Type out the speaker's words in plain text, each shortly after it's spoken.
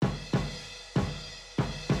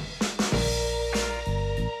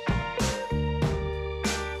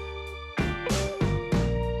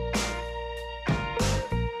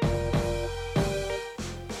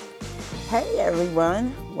Hey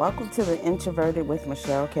everyone, welcome to the Introverted with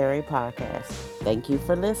Michelle Carey podcast. Thank you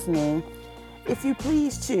for listening. If you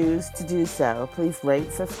please choose to do so, please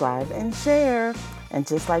rate, subscribe, and share. And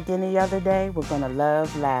just like any other day, we're going to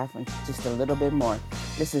love, laugh, and just a little bit more.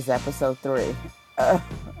 This is episode 3.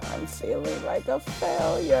 I'm feeling like a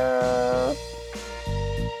failure.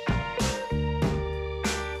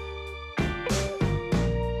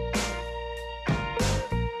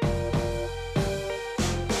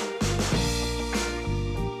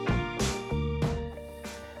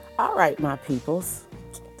 All right, my peoples,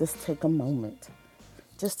 just take a moment,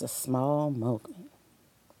 just a small moment.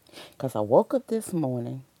 Because I woke up this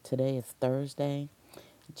morning, today is Thursday,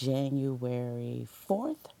 January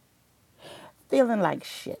 4th, feeling like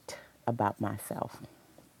shit about myself.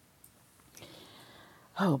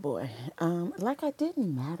 Oh boy. Like I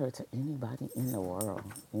didn't matter to anybody in the world.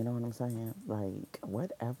 You know what I'm saying? Like,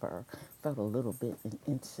 whatever. Felt a little bit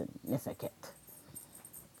insignificant.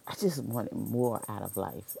 I just wanted more out of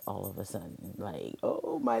life all of a sudden. Like,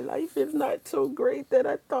 oh, my life is not so great that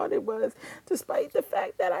I thought it was, despite the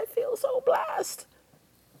fact that I feel so blessed.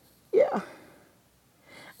 Yeah.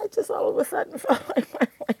 I just all of a sudden felt like my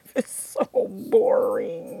life is so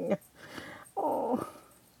boring. Oh,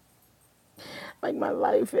 like my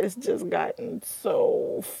life has just gotten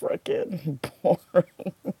so freaking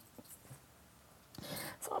boring.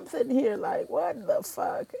 So I'm sitting here like, what the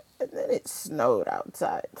fuck? And then it snowed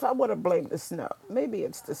outside. So I want to blame the snow. Maybe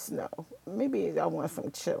it's the snow. Maybe I want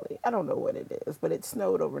some chili. I don't know what it is, but it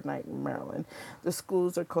snowed overnight in Maryland. The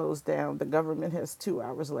schools are closed down. The government has 2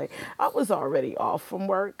 hours late. I was already off from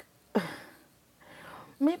work.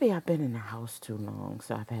 Maybe I've been in the house too long,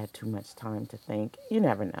 so I've had too much time to think. You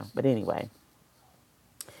never know. But anyway,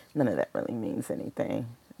 none of that really means anything,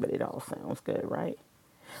 but it all sounds good, right?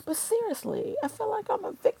 But seriously, I feel like I'm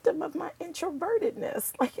a victim of my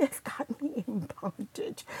introvertedness. Like it's got me in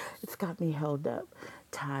bondage. It's got me held up,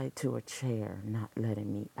 tied to a chair, not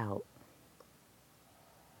letting me out.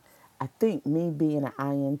 I think me being an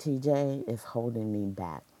INTJ is holding me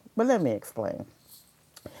back. But let me explain.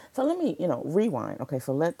 So let me, rewind. Okay,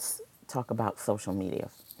 so let's talk about social media.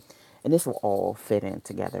 And this will all fit in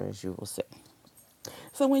together as you will see.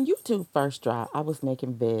 So when YouTube first dropped, I was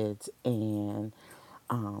making vids and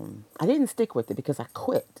I didn't stick with it because I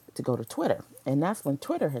quit to go to Twitter. And that's when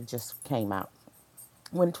Twitter had just came out.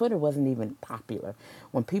 When Twitter wasn't even popular.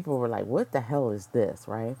 When people were like, what the hell is this,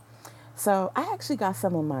 right? So I actually got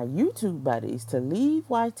some of my YouTube buddies to leave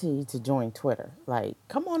YT to join Twitter. Like,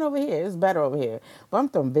 come on over here. It's better over here. But I'm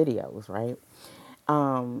throwing videos, right?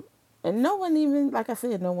 Um, and no one even, like I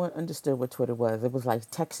said, no one understood what Twitter was. It was like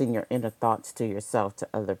texting your inner thoughts to yourself, to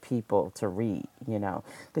other people to read,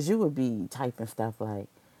 because you would be typing stuff like,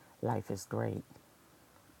 life is great.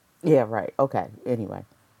 Yeah, right. Okay. Anyway,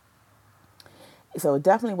 so it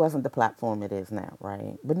definitely wasn't the platform it is now,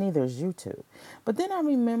 right? But neither is YouTube. But then I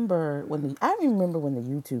remember when the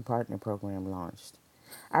YouTube Partner Program launched.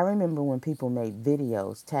 I remember when people made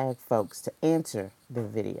videos, tag folks to answer the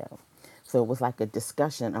video. So it was like a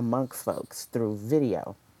discussion amongst folks through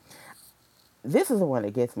video. This is the one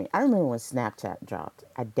that gets me. I remember when Snapchat dropped.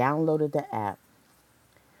 I downloaded the app,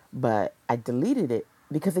 but I deleted it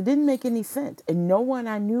because it didn't make any sense. And no one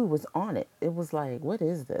I knew was on it. It was like, what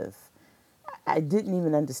is this? I didn't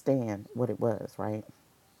even understand what it was, right?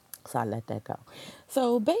 So I let that go.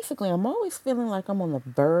 So basically, I'm always feeling like I'm on the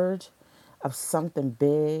verge of something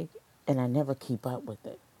big and I never keep up with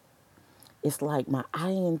it. It's like my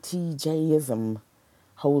INTJism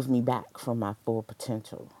holds me back from my full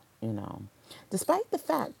potential. Despite the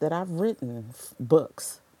fact that I've written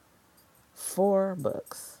books, 4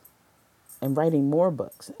 books, and writing more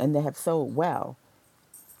books, and they have sold well.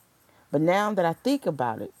 But now that I think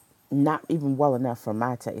about it, not even well enough for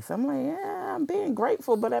my taste. I'm like, yeah, I'm being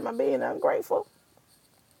grateful, but am I being ungrateful?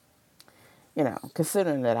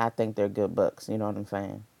 Considering that I think they're good books, you know what I'm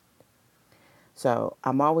saying? So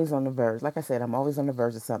I'm always on the verge. Like I said, I'm always on the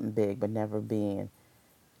verge of something big, but never being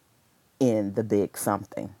in the big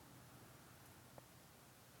something.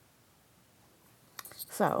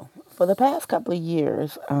 So for the past couple of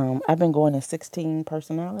years, I've been going to 16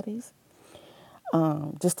 personalities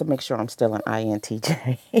just to make sure I'm still an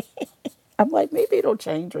INTJ. I'm like, maybe it'll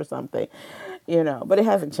change or something. But it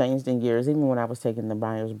hasn't changed in years. Even when I was taking the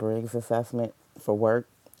Myers-Briggs assessment for work,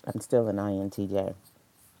 I'm still an INTJ.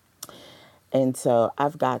 And so I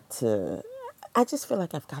just feel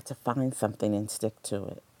like I've got to find something and stick to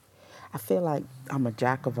it. I feel like I'm a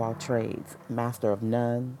jack of all trades, master of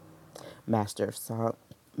none, master of some,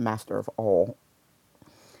 master of all.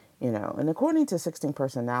 And according to 16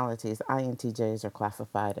 personalities, INTJs are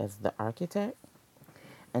classified as the architect,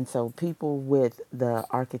 And so people with the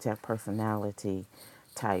architect personality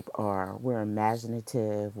type are we're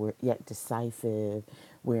imaginative, we're yet decisive,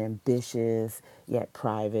 we're ambitious, yet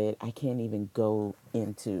private. I can't even go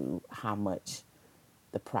into how much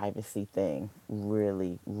the privacy thing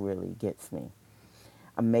really, really gets me.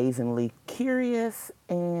 Amazingly curious,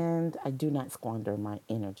 and I do not squander my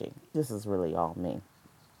energy. This is really all me.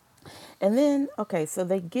 And then, okay, so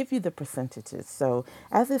they give you the percentages. So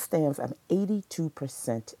as it stands, I'm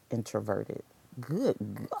 82% introverted. Good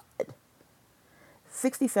God.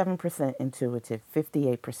 67% intuitive,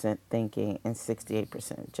 58% thinking, and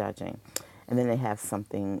 68% judging. And then they have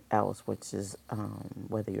something else, which is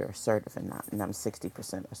whether you're assertive or not. And I'm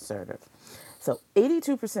 60% assertive. So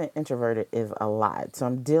 82% introverted is a lot. So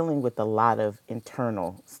I'm dealing with a lot of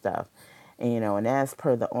internal stuff. And, and as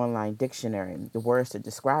per the online dictionary, the words to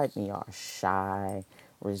describe me are shy,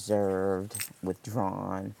 reserved,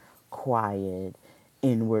 withdrawn, quiet,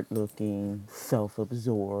 inward looking, self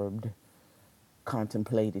absorbed,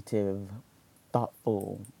 contemplative,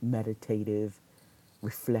 thoughtful, meditative,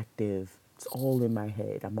 reflective. It's all in my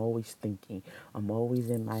head. I'm always thinking. I'm always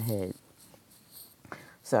in my head.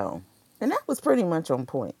 So, and that was pretty much on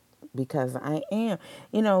point because I am,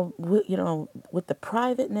 with the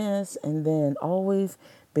privateness and then always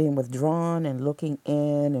being withdrawn and looking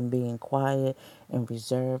in and being quiet and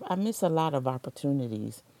reserved. I miss a lot of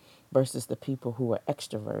opportunities versus the people who are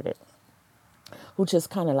extroverted, who just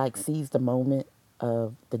kind of like seize the moment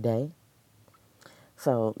of the day.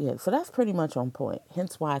 So yeah, so that's pretty much on point.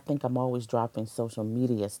 Hence why I think I'm always dropping social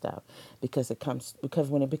media stuff because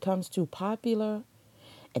when it becomes too popular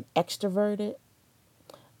and extroverted,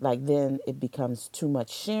 like then it becomes too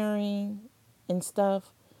much sharing and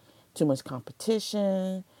stuff, too much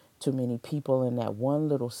competition, too many people in that one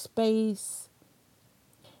little space.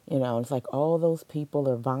 It's like all those people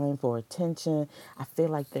are vying for attention. I feel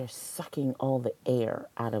like they're sucking all the air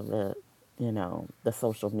out of the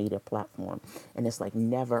social media platform. And it's like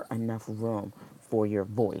never enough room for your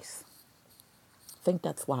voice. I think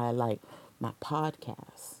that's why I like my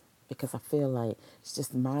podcast because I feel like it's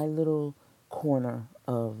just my little corner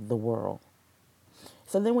of the world.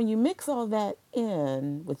 So then when you mix all that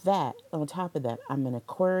in with that, on top of that, I'm an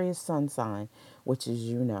Aquarius sun sign, which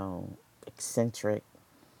is, eccentric.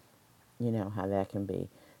 You know how that can be.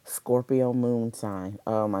 Scorpio moon sign.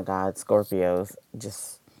 Oh my God, Scorpios.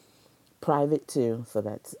 Just private too. So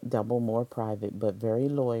that's double more private, but very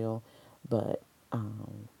loyal. But I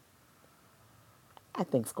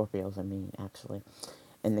think Scorpios are mean, actually.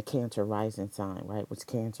 And the Cancer rising sign, right? Which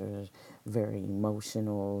Cancer is very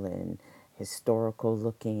emotional and historical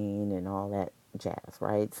looking and all that jazz,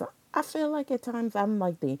 right? So I feel like at times I'm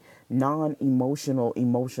like the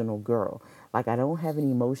emotional girl. Like I don't have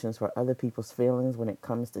any emotions for other people's feelings when it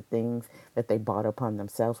comes to things that they brought upon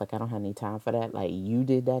themselves. Like I don't have any time for that. Like you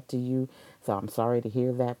did that to you. So I'm sorry to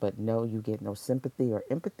hear that, but no, you get no sympathy or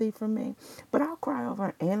empathy from me. But I'll cry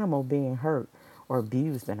over an animal being hurt or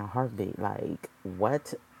abused in a heartbeat. Like,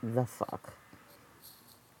 what the fuck?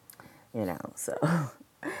 So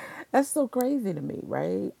that's so crazy to me,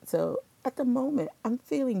 right? So at the moment, I'm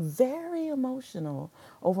feeling very emotional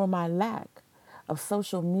over my lack of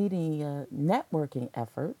social media networking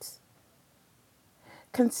efforts,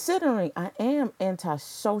 considering I am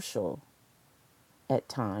antisocial at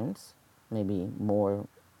times, maybe more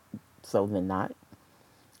so than not.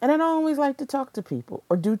 And I don't always like to talk to people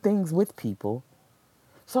or do things with people.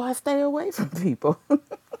 So I stay away from people.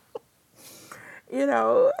 you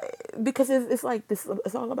know, because it's like this,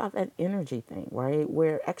 it's all about that energy thing, right?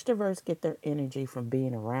 Where extroverts get their energy from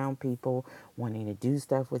being around people, wanting to do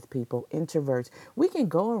stuff with people. Introverts, we can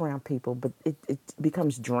go around people, but it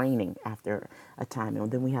becomes draining after a time. And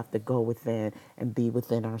then we have to go within and be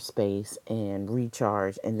within our space and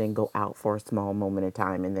recharge and then go out for a small moment of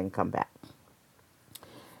time and then come back.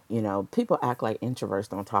 People act like introverts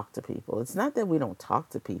don't talk to people. It's not that we don't talk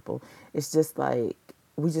to people. It's just like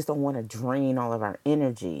we just don't want to drain all of our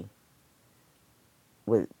energy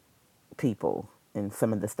with people and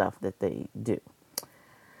some of the stuff that they do.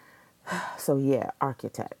 So, yeah,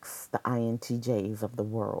 architects, the INTJs of the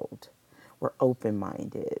world. We're open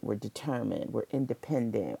minded, we're determined, we're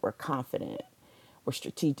independent, we're confident, we're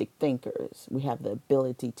strategic thinkers. We have the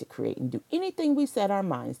ability to create and do anything we set our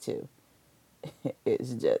minds to.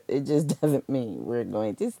 It just doesn't mean we're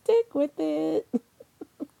going to stick with it.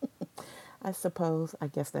 I suppose, I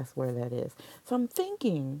guess that's where that is. So I'm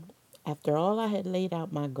thinking, after all I had laid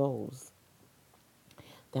out my goals,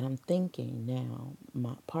 that I'm thinking now,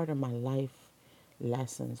 my part of my life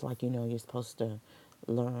lessons, like you're supposed to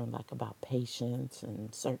learn like about patience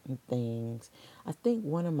and certain things. I think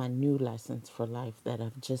one of my new lessons for life that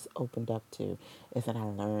I've just opened up to is that I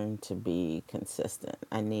learned to be consistent.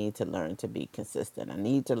 I need to learn to be consistent. I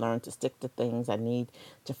need to learn to stick to things. I need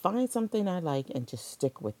to find something I like and just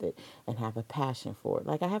stick with it and have a passion for it.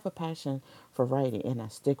 Like I have a passion for writing and I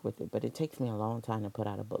stick with it, but it takes me a long time to put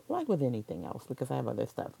out a book, like with anything else, because I have other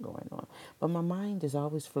stuff going on. But my mind is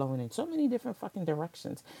always flowing in so many different fucking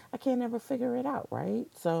directions. I can't ever figure it out, right?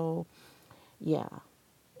 So, yeah.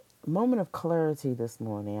 Moment of clarity this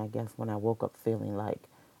morning, I guess, when I woke up feeling like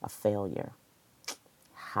a failure.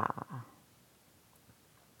 Ha.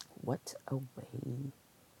 What a way.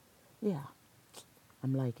 Yeah,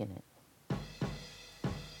 I'm liking it.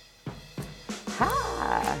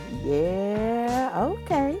 Ha. Yeah,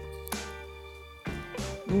 okay.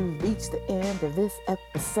 You've reached the end of this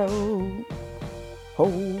episode.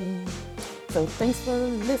 Oh. So thanks for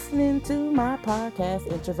listening to my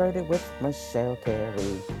podcast, Introverted with Michelle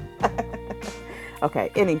Carey.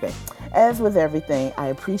 Okay, anything. As with everything, I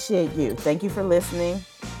appreciate you. Thank you for listening.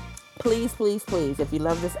 Please, please, please, if you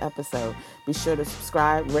love this episode, be sure to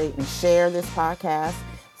subscribe, rate, and share this podcast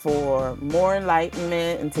for more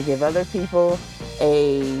enlightenment and to give other people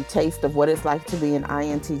a taste of what it's like to be an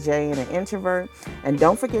INTJ and an introvert. And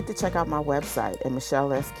don't forget to check out my website at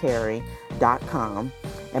michellescarey.com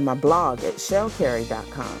and my blog at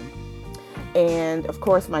shellcarey.com. And of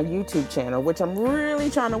course, my YouTube channel, which I'm really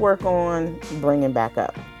trying to work on bringing back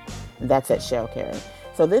up. That's at Shell Carey.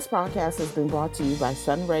 So this podcast has been brought to you by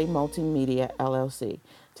Sunray Multimedia LLC,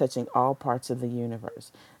 touching all parts of the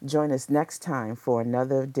universe. Join us next time for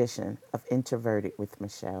another edition of Introverted with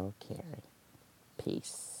Michelle Carey.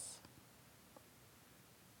 Peace.